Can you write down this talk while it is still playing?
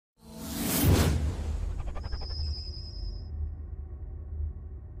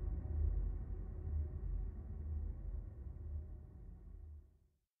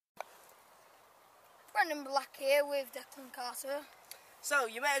Brandon Black here with Declan Carter. So,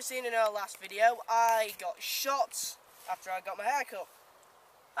 you may have seen in our last video, I got shot after I got my hair cut.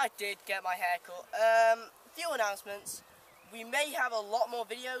 I did get my hair cut. Few announcements. We may have a lot more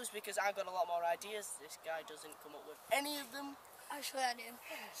videos because I've got a lot more ideas. This guy doesn't come up with any of them. Actually, I do.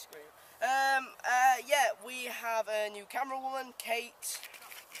 Screw you. Yeah, we have a new camera woman, Kate.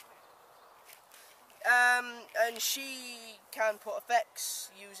 And she can put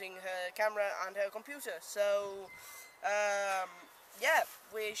effects using her camera and her computer. So, yeah,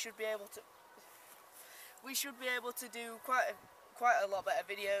 we should be able to do quite a lot better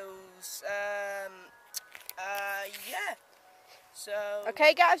videos. Yeah. So.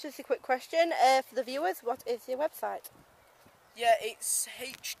 Okay, guys, just a quick question for the viewers. What is your website? Yeah, it's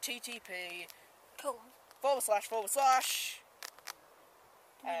http://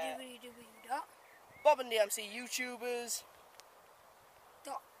 Bob and DMC YouTubers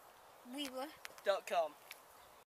Weaver. .com.